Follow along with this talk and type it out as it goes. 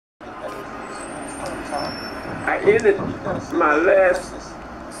ended my last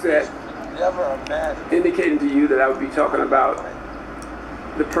set indicating to you that I would be talking about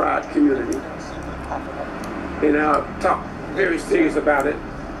the pride community. And I'll talk very serious about it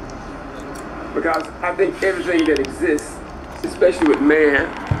because I think everything that exists, especially with man,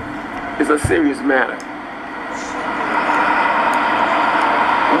 is a serious matter.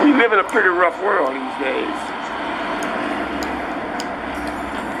 We live in a pretty rough world these days.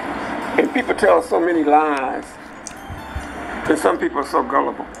 And people tell so many lies. And some people are so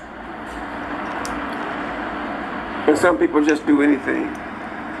gullible. And some people just do anything.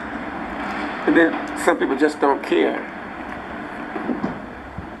 And then some people just don't care.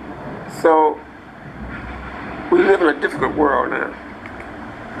 So we live in a difficult world now.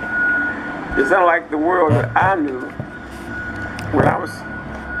 It's unlike the world that I knew when I was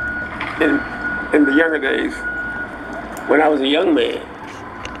in the younger days, when I was a young man.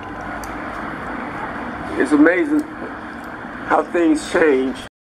 It's amazing how things change